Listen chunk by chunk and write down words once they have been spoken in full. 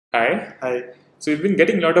Hi. Hi. So we've been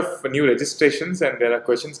getting a lot of new registrations and there are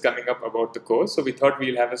questions coming up about the course. So we thought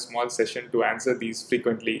we'll have a small session to answer these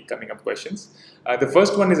frequently coming up questions. The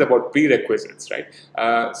first one is about prerequisites, right?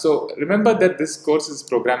 So remember that this course is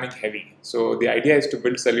programming heavy. So the idea is to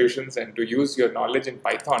build solutions and to use your knowledge in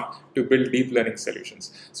Python to build deep learning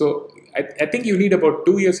solutions. So I think you need about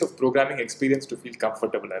 2 years of programming experience to feel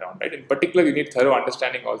comfortable around, right? In particular, you need thorough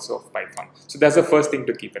understanding also of Python. So that's the first thing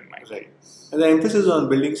to keep in mind. Right. And the emphasis on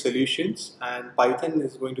building solutions, and Python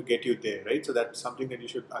is going to get you there, right? So that's something that you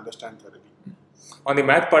should understand thoroughly. On the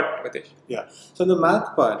math part, Mitesh? Yeah. So the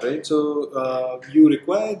math part, right? So you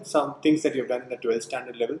require some things that you've done in the 12th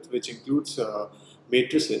standard levels, which includes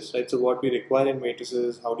matrices, right? So what we require in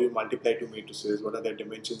matrices, how do you multiply two matrices? What are their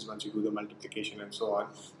dimensions once you do the multiplication and so on?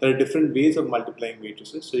 There are different ways of multiplying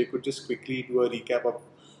matrices. So you could just quickly do a recap of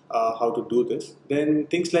how to do this. Then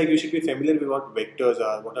things like you should be familiar with what vectors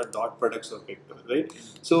are, what are dot products of vectors, right?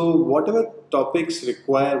 So whatever topics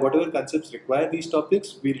require, whatever concepts require these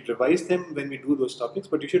topics, we'll revise them when we do those topics,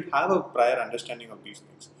 but you should have a prior understanding of these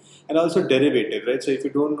things. And also derivative, right? So if you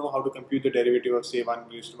don't know how to compute the derivative of say 1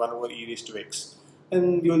 over e raised to x,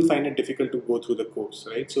 and you will find it difficult to go through the course,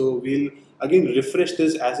 right? So we'll again refresh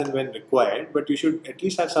this as and when required, but you should at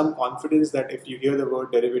least have some confidence that if you hear the word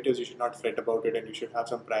derivatives, you should not fret about it and you should have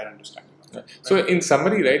some prior understanding. Right. So in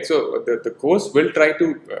summary, right, so the course will try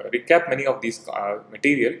to recap many of these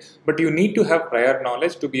material, but you need to have prior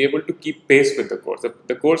knowledge to be able to keep pace with the course.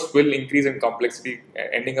 The course will increase in complexity,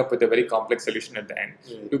 ending up with a very complex solution at the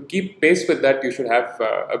end. To keep pace with that, you should have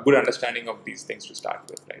a good understanding of these things to start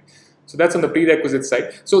with, right? So that's on the prerequisite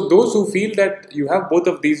side. So those who feel that you have both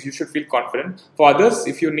of these, you should feel confident. For others,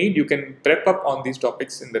 if you need, you can prep up on these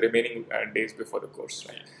topics in the remaining days before the course,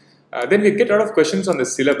 right? Then we get a lot of questions on the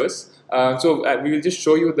syllabus. So we will just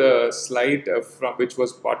show you the slide from which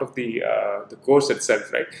was part of the course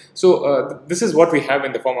itself, right? So this is what we have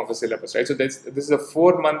in the form of a syllabus, right? So this is a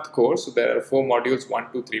 4-month course. So there are 4 modules,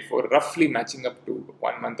 1, 2, 3, 4, roughly matching up to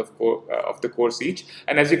 1 month of the course each.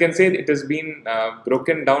 And as you can see, it has been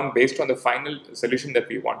broken down based on the final solution that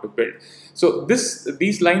we want to build. So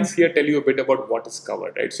these lines here tell you a bit about what is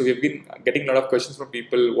covered, right? So we've been getting a lot of questions from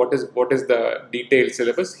people. What is the detailed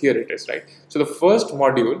syllabus? Here it is, right? So the first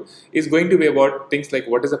module is going to be about things like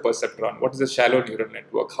what is a perceptron, what is a shallow neural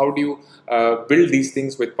network, how do you build these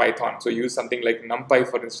things with Python. So use something like NumPy,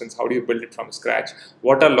 for instance. How do you build it from scratch?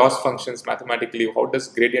 What are loss functions mathematically? How does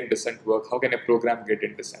gradient descent work? How can I program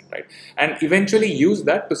gradient descent, right? And eventually use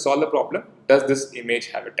that to solve the problem. Does this image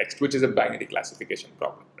have a text, which is a binary classification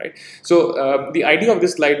problem, right? So the idea of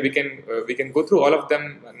this slide, we can go through all of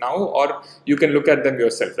them now, or you can look at them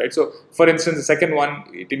yourself, right? So for instance, the second one,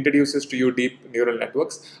 it introduces to you deep neural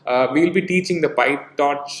networks. We will be teaching the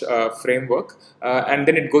PyTorch framework, and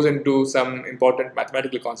then it goes into some important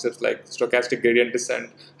mathematical concepts like stochastic gradient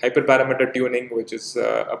descent, hyperparameter tuning, which is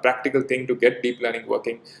a practical thing to get deep learning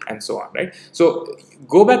working, and so on, right? So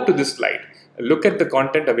go back to this slide. Look at the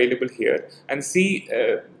content available here and see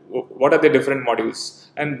what are the different modules.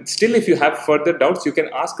 And still, if you have further doubts, you can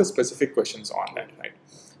ask us specific questions on that, right?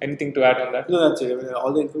 Anything to add on that? No, that's it. I mean,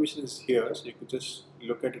 all the information is here, so you could just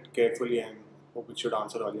look at it carefully and hope it should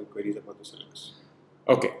answer all your queries about the syllabus.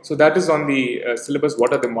 Okay, so that is on the syllabus.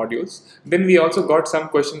 What are the modules? Then we also got some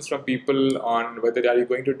questions from people on whether are you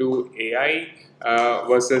going to do AI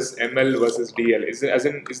versus ML versus DL.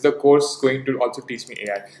 Is the course going to also teach me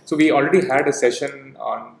AI? So we already had a session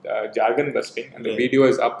on jargon busting, and the video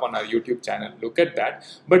is up on our YouTube channel. Look at that.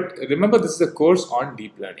 But remember, this is a course on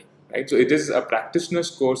deep learning. Right? So it is a practitioner's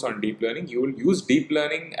course on deep learning. You will use deep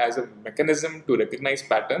learning as a mechanism to recognize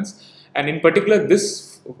patterns, and in particular,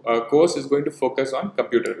 this course is going to focus on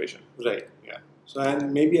computer vision. Right. Yeah. So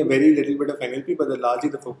and maybe a very little bit of NLP, but largely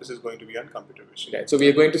the focus is going to be on computer vision. Right. So we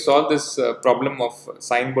are going to solve this problem of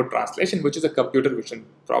signboard translation, which is a computer vision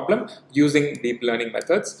problem using deep learning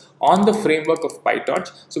methods on the framework of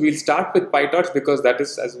PyTorch. So we'll start with PyTorch because that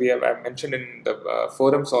is, as we have mentioned in the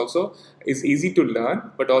forums also, is easy to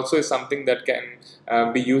learn, but also is something that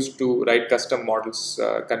can be used to write custom models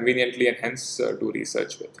conveniently and hence do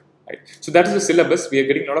research with. Right. So that is the syllabus. We are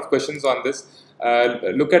getting a lot of questions on this.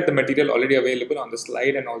 Look at the material already available on the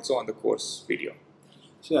slide and also on the course video.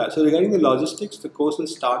 So regarding the logistics, the course will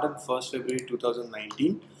start on 1st February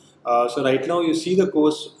 2019. So right now you see the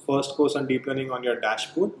first course on deep learning on your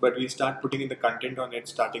dashboard, but we'll start putting in the content on it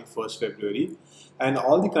starting 1st February. And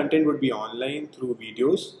all the content would be online through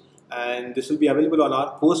videos. And this will be available on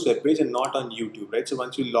our course webpage and not on YouTube, right? So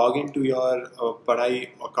once you log into your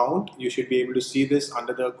Padai account, you should be able to see this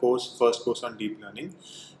under the first course on deep learning.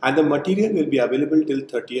 And the material will be available till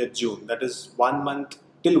 30th June. That is 1 month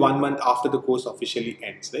till 1 month after the course officially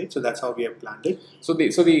ends, right? So that's how we have planned it. So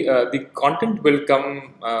the content will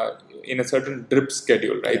come in a certain drip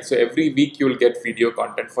schedule, right? Yeah. So every week you will get video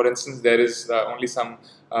content. For instance, there is only some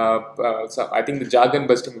I think the jargon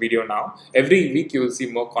busting video now. Every week you will see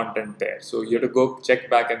more content there. So you have to go check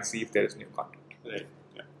back and see if there is new content. Right.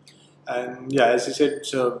 Yeah. And yeah, as you said,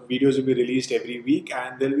 so videos will be released every week,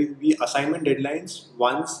 and there will be assignment deadlines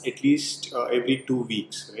once at least every 2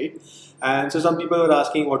 weeks, right? And so some people were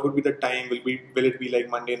asking what would be the time, will it be like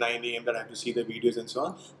Monday 9 a.m. that I have to see the videos and so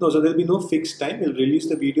on? No, so there will be no fixed time. We'll release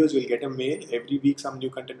the videos, you'll get a mail, every week some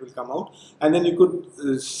new content will come out, and then you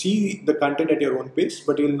could see the content at your own pace,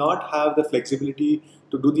 but you will not have the flexibility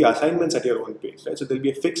to do the assignments at your own pace, right? So there'll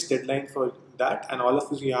be a fixed deadline for that, and all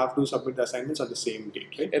of us, you have to submit the assignments on the same date,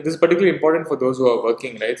 right? Yeah, this is particularly important for those who are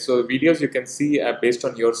working, right? So videos you can see based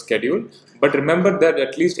on your schedule, but remember that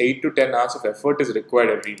at least 8 to 10 hours of effort is required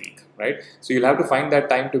every week, right? So you'll have to find that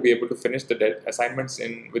time to be able to finish the assignments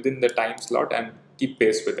within the time slot and keep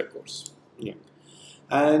pace with the course. Yeah.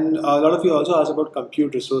 And a lot of you also asked about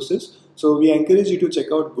compute resources. So we encourage you to check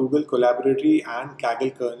out Google Collaboratory and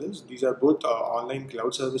Kaggle kernels. These are both online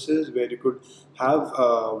cloud services where you could have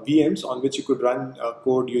VMs on which you could run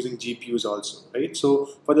code using GPUs also, right? So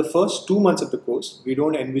for the first 2 months of the course, we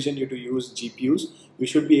don't envision you to use GPUs. You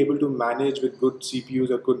should be able to manage with good CPUs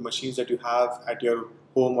or good machines that you have at your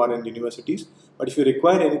home or in universities. But if you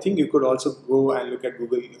require anything, you could also go and look at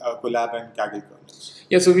Google Colab and Kaggle kernels.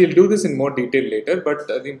 Yeah, so we'll do this in more detail later, but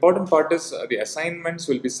the important part is the assignments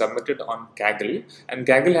will be submitted on Kaggle, and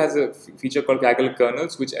Kaggle has a feature called Kaggle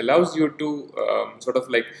kernels, which allows you to sort of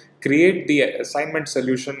like create the assignment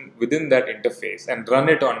solution within that interface and run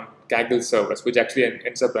it on Kaggle servers, which actually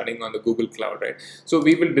ends up running on the Google Cloud, right? So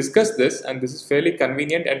we will discuss this, and this is fairly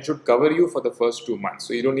convenient and should cover you for the first 2 months.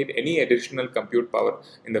 So you don't need any additional compute power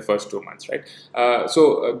in the first 2 months, right?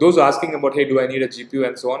 So those asking about, hey, do I need a GPU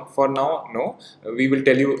and so on? For now, no. We will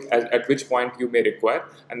tell you at which point you may require,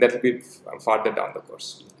 and that will be farther down the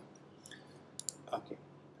course. Okay.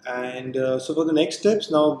 And so for the next steps,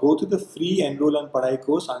 now go to the free Enroll on Padhai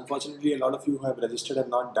course. Unfortunately, a lot of you who have registered have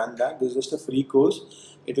not done that. This is just a free course.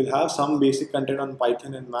 It will have some basic content on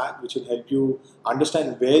Python and Math, which will help you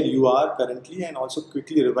understand where you are currently and also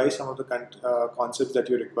quickly revise some of the concepts that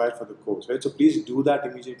you require for the course, right? So please do that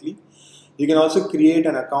immediately. You can also create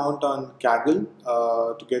an account on Kaggle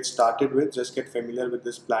to get started with, just get familiar with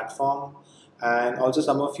this platform. And also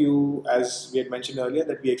some of you, as we had mentioned earlier,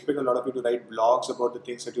 that we expect a lot of you to write blogs about the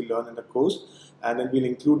things that you learn in the course, and then we'll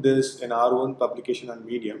include this in our own publication on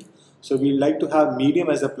Medium. So we like to have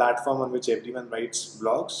Medium as a platform on which everyone writes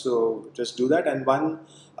blogs, so just do that. And one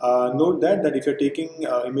note that if you're taking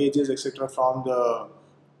images, etc. from the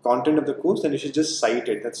content of the course, then you should just cite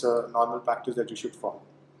it. That's a normal practice that you should follow.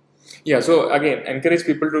 Yeah, so again, encourage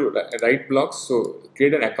people to write blogs. So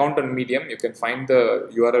create an account on Medium. You can find the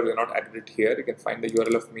URL, we're not added it here. You can find the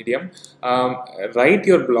URL of Medium. Write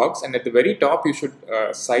your blogs, and at the very top, you should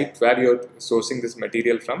cite where you're sourcing this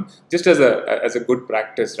material from, just as a good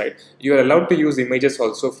practice, right? You are allowed to use images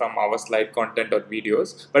also from our slide content or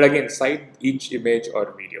videos, but again, cite each image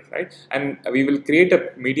or video, right? And we will create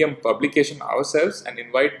a Medium publication ourselves and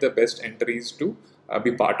invite the best entries to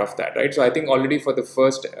be part of that, right? So I think already for the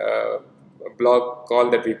first blog call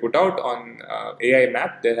that we put out on AI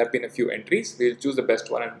map, there have been a few entries. We'll choose the best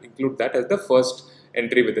one and include that as the first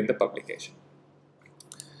entry within the publication.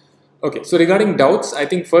 Okay, so regarding doubts, I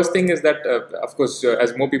think first thing is that, of course,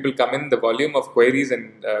 as more people come in, the volume of queries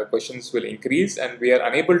and questions will increase, and we are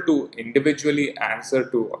unable to individually answer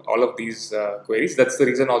to all of these queries. That's the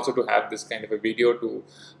reason also to have this kind of a video to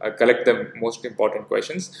collect the most important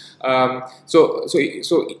questions. So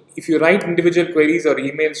if you write individual queries or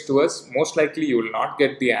emails to us, most likely you will not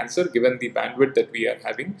get the answer given the bandwidth that we are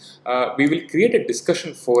having. We will create a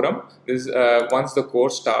discussion forum once the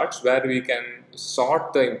course starts, where we can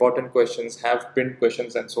sort the important questions, have pinned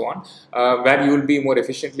questions and so on, where you will be more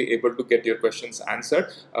efficiently able to get your questions answered.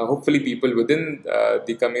 Hopefully people within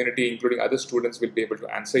the community, including other students, will be able to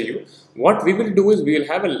answer you. What we will do is we will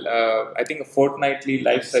have I think a fortnightly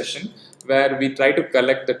live session where we try to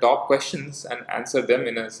collect the top questions and answer them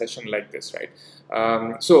in a session like this, right?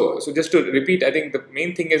 So just to repeat, I think the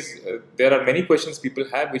main thing is there are many questions people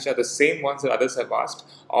have which are the same ones that others have asked,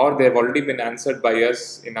 or they have already been answered by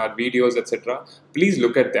us in our videos, etc. Please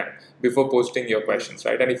look at them before posting your questions,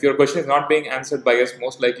 right? And if your question is not being answered by us,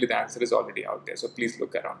 most likely the answer is already out there. So please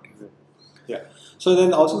look around. Yeah. So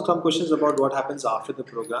then also some questions about what happens after the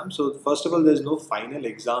program. So first of all, there's no final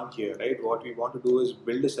exam here, right? What we want to do is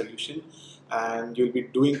build a solution and you'll be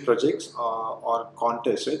doing projects or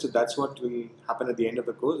contests, right? So that's what will happen at the end of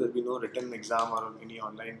the course. There'll be no written exam or any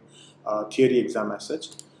online theory exam as such.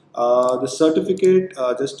 The certificate,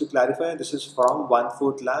 just to clarify, this is from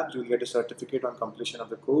 1/4 lab. You'll get a certificate on completion of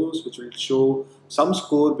the course, which will show some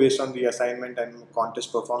score based on the assignment and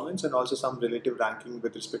contest performance, and also some relative ranking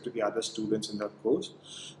with respect to the other students in the course.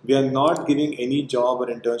 We are not giving any job or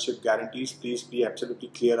internship guarantees. Please be absolutely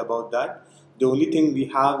clear about that. The only thing we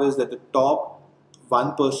have is that the top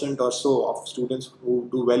 1% or so of students who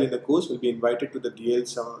do well in the course will be invited to the DL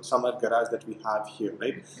summer garage that we have here,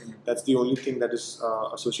 right? That's the only thing that is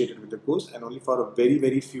associated with the course, and only for a very,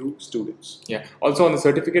 very few students. Yeah. Also on the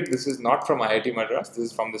certificate, this is not from IIT Madras. This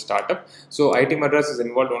is from the startup. So IIT Madras is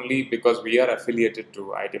involved only because we are affiliated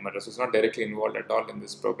to IIT Madras. It's not directly involved at all in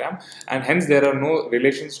this program, and hence there are no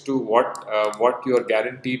relations to what you are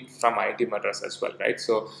guaranteed from IIT Madras as well, right?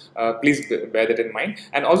 So please bear that in mind.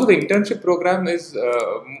 And also the internship program is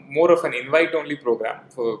more of an invite-only program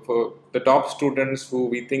for the top students who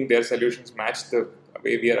we think their solutions match the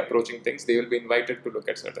way we are approaching things. They will be invited to look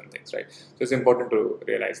at certain things, right? So it's important to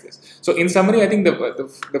realize this. So in summary, I think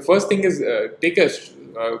the first thing is take a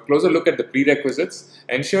closer look at the prerequisites.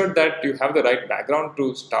 Ensure that you have the right background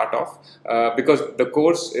to start off, because the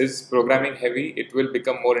course is programming heavy. It will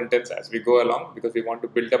become more intense as we go along, because we want to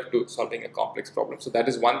build up to solving a complex problem. So that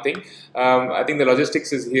is one thing. I think the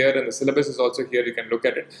logistics is here, and the syllabus is also here. You can look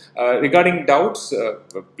at it. Regarding doubts,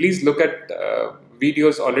 please look at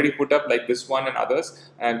videos already put up like this one and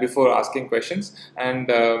others, and before asking questions,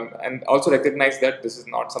 and also recognize that this is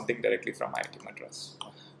not something directly from IIT Madras.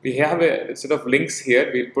 We have a set of links here.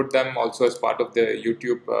 We'll put them also as part of the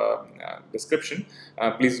YouTube description.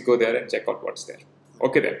 Please go there and check out what's there.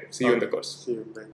 Okay then. See you in the course. See you. Bye.